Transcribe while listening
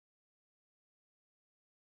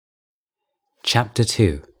Chapter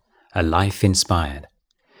 2 A Life Inspired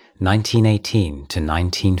 1918 to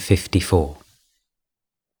 1954.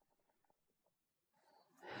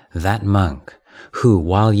 That monk who,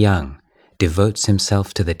 while young, devotes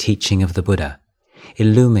himself to the teaching of the Buddha,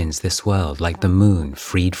 illumines this world like the moon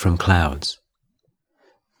freed from clouds.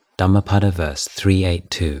 Dhammapada verse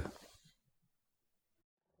 382.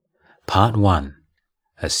 Part 1.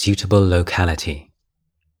 A Suitable Locality.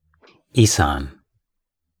 Isan.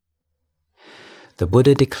 The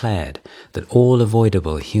Buddha declared that all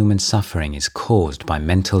avoidable human suffering is caused by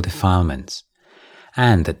mental defilements,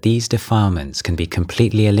 and that these defilements can be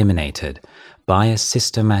completely eliminated by a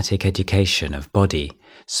systematic education of body,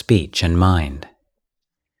 speech, and mind.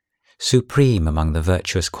 Supreme among the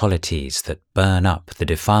virtuous qualities that burn up the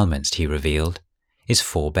defilements, he revealed, is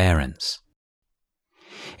forbearance.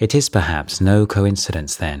 It is perhaps no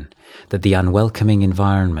coincidence, then, that the unwelcoming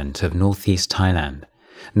environment of northeast Thailand,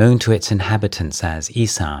 known to its inhabitants as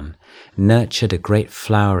Isan, nurtured a great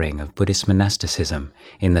flowering of Buddhist monasticism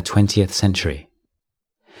in the 20th century.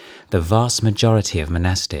 The vast majority of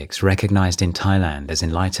monastics recognized in Thailand as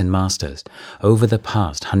enlightened masters over the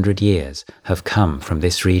past 100 years have come from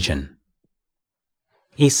this region.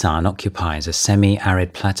 Isan occupies a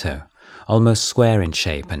semi-arid plateau, almost square in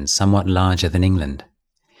shape and somewhat larger than England.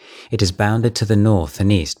 It is bounded to the north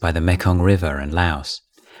and east by the Mekong River and Laos,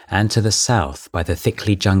 and to the south by the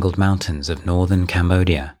thickly jungled mountains of northern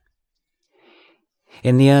Cambodia.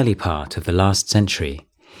 In the early part of the last century,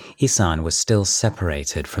 Isan was still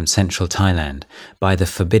separated from central Thailand by the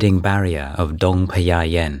forbidding barrier of Dong Phaya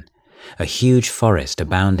Yen, a huge forest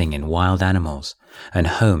abounding in wild animals and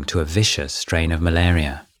home to a vicious strain of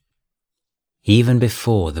malaria. Even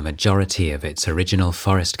before the majority of its original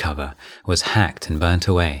forest cover was hacked and burnt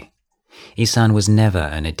away, Isan was never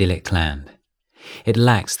an idyllic land. It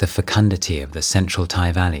lacks the fecundity of the central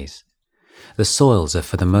Thai valleys. The soils are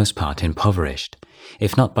for the most part impoverished,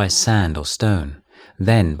 if not by sand or stone,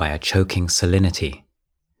 then by a choking salinity.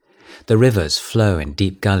 The rivers flow in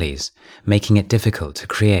deep gullies, making it difficult to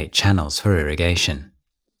create channels for irrigation.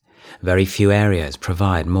 Very few areas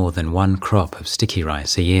provide more than one crop of sticky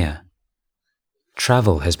rice a year.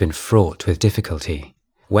 Travel has been fraught with difficulty.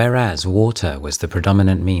 Whereas water was the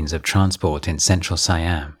predominant means of transport in central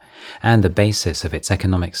Siam and the basis of its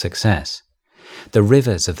economic success, the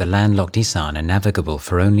rivers of the landlocked Isan are navigable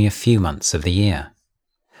for only a few months of the year.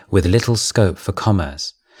 With little scope for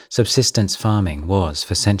commerce, subsistence farming was,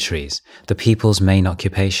 for centuries, the people's main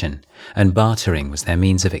occupation, and bartering was their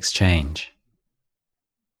means of exchange.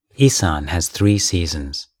 Isan has 3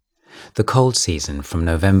 seasons. The cold season from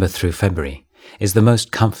November through February is the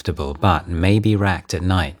most comfortable but may be racked at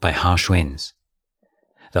night by harsh winds.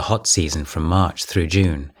 The hot season from March through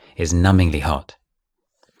June is numbingly hot.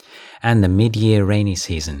 And the mid-year rainy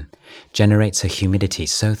season generates a humidity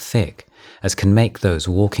so thick as can make those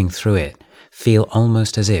walking through it feel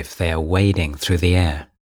almost as if they are wading through the air.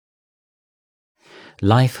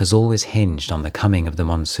 Life has always hinged on the coming of the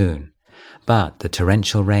monsoon, but the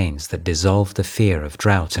torrential rains that dissolve the fear of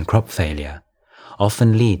drought and crop failure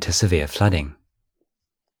often lead to severe flooding.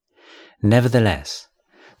 Nevertheless,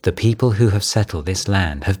 the people who have settled this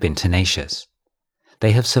land have been tenacious.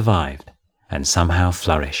 They have survived and somehow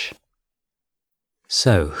flourish.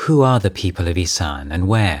 So, who are the people of Isan and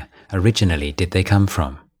where, originally, did they come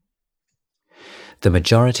from? The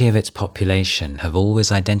majority of its population have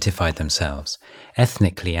always identified themselves,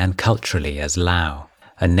 ethnically and culturally, as Lao,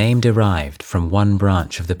 a name derived from one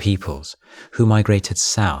branch of the peoples who migrated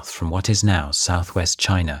south from what is now southwest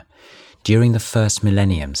China during the first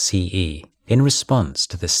millennium CE in response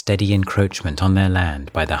to the steady encroachment on their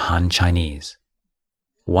land by the Han Chinese.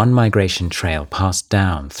 One migration trail passed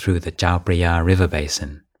down through the Chao Phraya River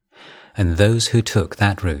basin, and those who took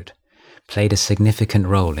that route played a significant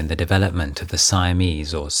role in the development of the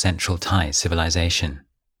Siamese or Central Thai civilization.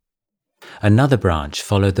 Another branch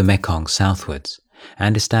followed the Mekong southwards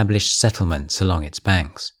and established settlements along its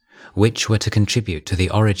banks, which were to contribute to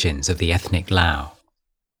the origins of the ethnic Lao.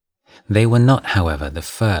 They were not, however, the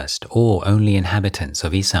first or only inhabitants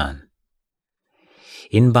of Isan.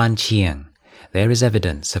 In Ban Chiang, there is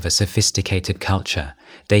evidence of a sophisticated culture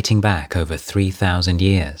dating back over 3,000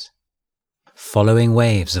 years. Following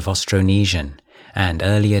waves of Austronesian and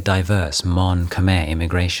earlier diverse Mon Khmer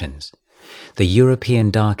immigrations, the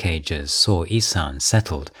European Dark Ages saw Isan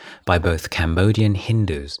settled by both Cambodian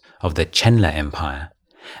Hindus of the Chenla Empire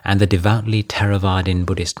and the devoutly Theravadin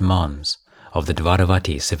Buddhist Mons of the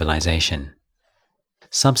Dvaravati civilization.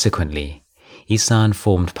 Subsequently, Isan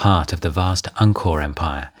formed part of the vast Angkor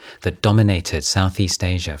Empire that dominated Southeast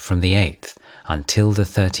Asia from the 8th until the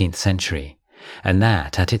 13th century and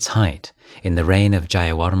that, at its height, in the reign of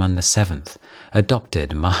Jayavarman VII,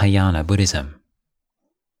 adopted Mahayana Buddhism.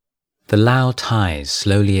 The Lao Thais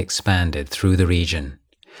slowly expanded through the region,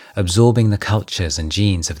 absorbing the cultures and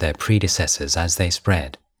genes of their predecessors as they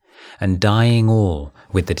spread, and dyeing all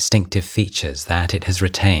with the distinctive features that it has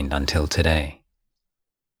retained until today.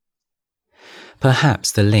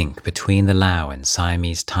 Perhaps the link between the Lao and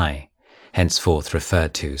Siamese Thai, henceforth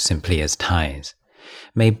referred to simply as Thais,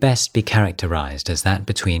 may best be characterized as that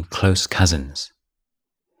between close cousins.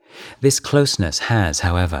 This closeness has,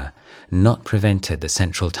 however, not prevented the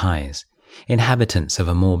Central Thais, inhabitants of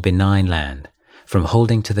a more benign land, from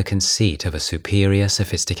holding to the conceit of a superior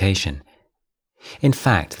sophistication. In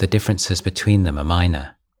fact, the differences between them are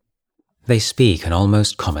minor. They speak an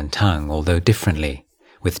almost common tongue, although differently,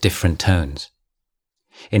 with different tones.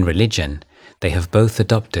 In religion, they have both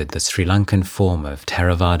adopted the Sri Lankan form of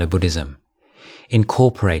Theravada Buddhism,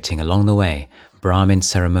 incorporating along the way Brahmin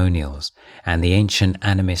ceremonials and the ancient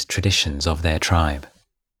animist traditions of their tribe.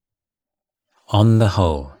 On the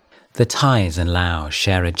whole, the Thais and Lao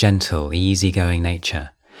share a gentle, easygoing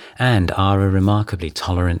nature and are a remarkably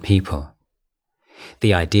tolerant people.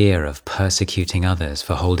 The idea of persecuting others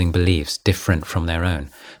for holding beliefs different from their own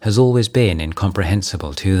has always been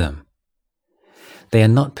incomprehensible to them. They are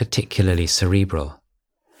not particularly cerebral.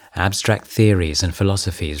 Abstract theories and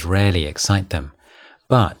philosophies rarely excite them,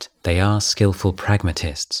 but they are skillful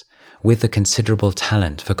pragmatists with a considerable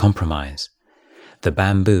talent for compromise. The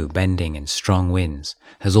bamboo bending in strong winds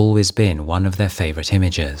has always been one of their favorite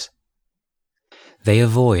images. They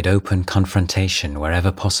avoid open confrontation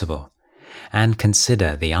wherever possible, and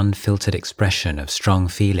consider the unfiltered expression of strong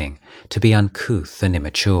feeling to be uncouth and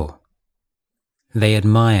immature. They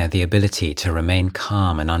admire the ability to remain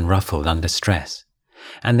calm and unruffled under stress,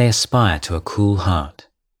 and they aspire to a cool heart.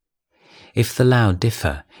 If the Lao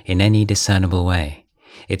differ in any discernible way,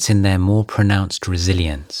 it's in their more pronounced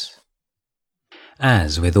resilience.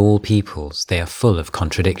 As with all peoples, they are full of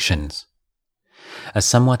contradictions. A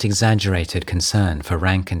somewhat exaggerated concern for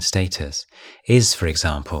rank and status is, for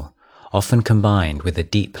example, often combined with a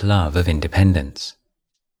deep love of independence.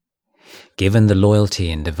 Given the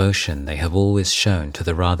loyalty and devotion they have always shown to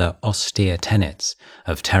the rather austere tenets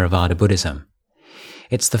of Theravada Buddhism,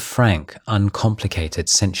 it's the frank, uncomplicated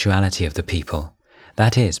sensuality of the people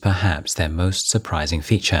that is perhaps their most surprising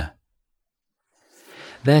feature.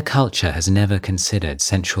 Their culture has never considered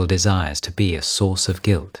sensual desires to be a source of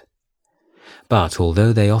guilt. But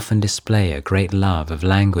although they often display a great love of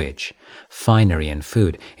language, finery and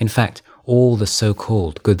food, in fact, all the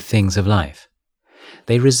so-called good things of life,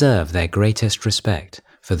 they reserve their greatest respect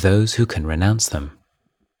for those who can renounce them.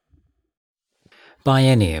 By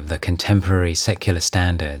any of the contemporary secular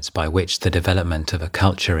standards by which the development of a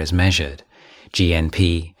culture is measured,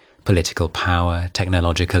 GNP, political power,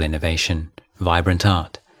 technological innovation, vibrant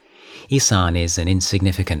art, Isan is an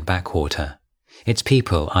insignificant backwater, its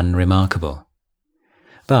people unremarkable.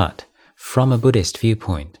 But, from a Buddhist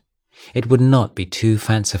viewpoint, it would not be too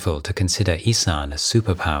fanciful to consider Isan a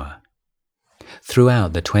superpower.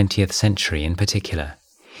 Throughout the 20th century in particular,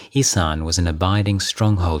 Isan was an abiding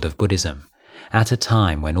stronghold of Buddhism at a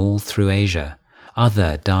time when all through Asia,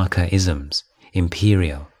 other darker isms,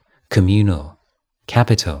 imperial, communal,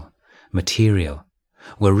 capital, material,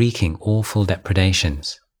 were wreaking awful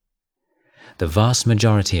depredations. The vast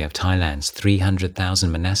majority of Thailand's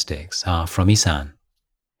 300,000 monastics are from Isan.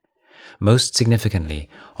 Most significantly,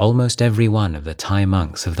 almost every one of the Thai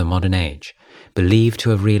monks of the modern age, believed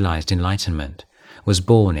to have realized enlightenment, was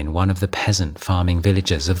born in one of the peasant farming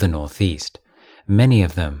villages of the northeast, many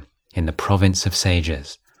of them in the province of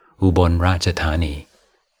sages, Ubon Ratchathani.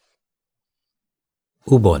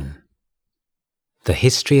 Ubon. The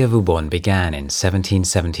history of Ubon began in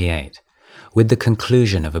 1778, with the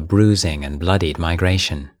conclusion of a bruising and bloodied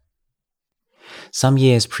migration. Some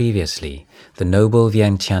years previously, the noble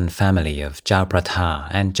Vientiane family of Chao Pratha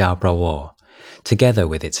and Chao Prawo, together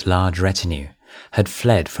with its large retinue, had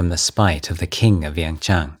fled from the spite of the king of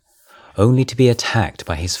Vientiane, only to be attacked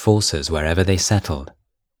by his forces wherever they settled.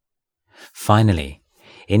 Finally,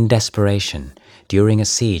 in desperation, during a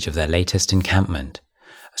siege of their latest encampment,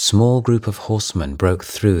 a small group of horsemen broke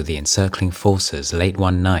through the encircling forces late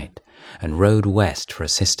one night and rode west for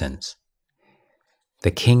assistance.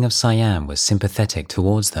 The king of Siam was sympathetic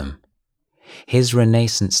towards them. His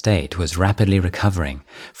renascent state was rapidly recovering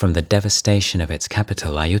from the devastation of its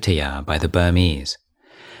capital Ayutthaya by the Burmese,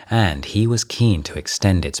 and he was keen to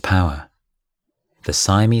extend its power. The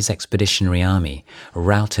Siamese Expeditionary Army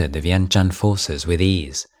routed the Vientiane forces with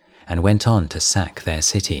ease and went on to sack their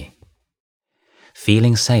city.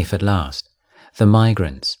 Feeling safe at last, the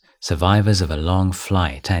migrants, survivors of a long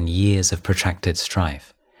flight and years of protracted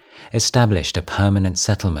strife, established a permanent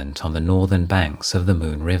settlement on the northern banks of the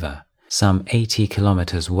Moon River, some 80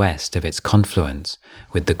 kilometers west of its confluence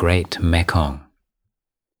with the great Mekong.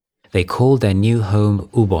 They called their new home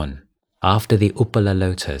Ubon, after the Upala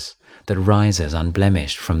lotus that rises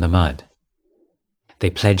unblemished from the mud. They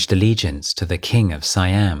pledged allegiance to the king of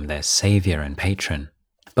Siam, their savior and patron.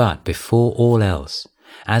 But before all else,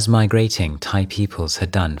 as migrating Thai peoples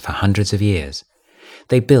had done for hundreds of years,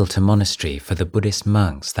 they built a monastery for the Buddhist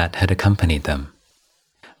monks that had accompanied them.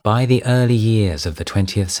 By the early years of the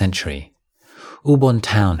 20th century, Ubon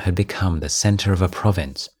town had become the center of a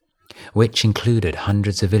province, which included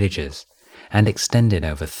hundreds of villages and extended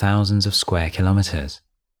over thousands of square kilometers.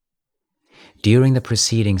 During the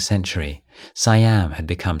preceding century, Siam had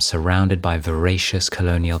become surrounded by voracious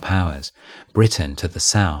colonial powers, Britain to the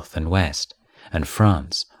south and west, and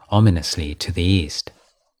France, ominously, to the east.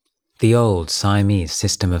 The old Siamese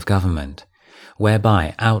system of government,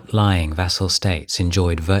 whereby outlying vassal states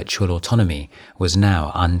enjoyed virtual autonomy, was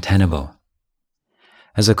now untenable.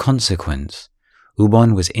 As a consequence,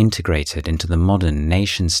 Ubon was integrated into the modern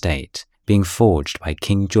nation-state being forged by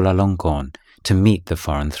King Chulalongkorn to meet the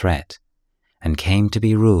foreign threat, and came to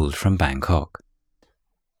be ruled from Bangkok.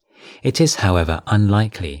 It is, however,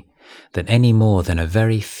 unlikely that any more than a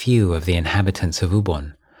very few of the inhabitants of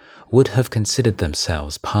Ubon would have considered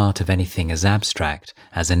themselves part of anything as abstract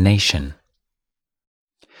as a nation.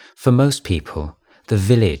 For most people, the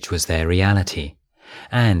village was their reality,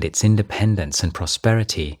 and its independence and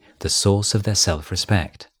prosperity the source of their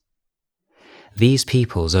self-respect. These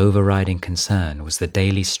people's overriding concern was the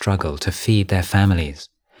daily struggle to feed their families,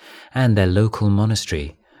 and their local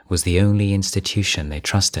monastery was the only institution they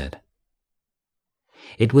trusted.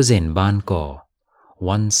 It was in Ban Ko,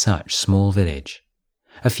 one such small village,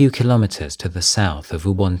 a few kilometers to the south of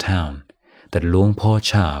Ubon town, that Luang Por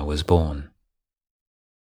Chah was born.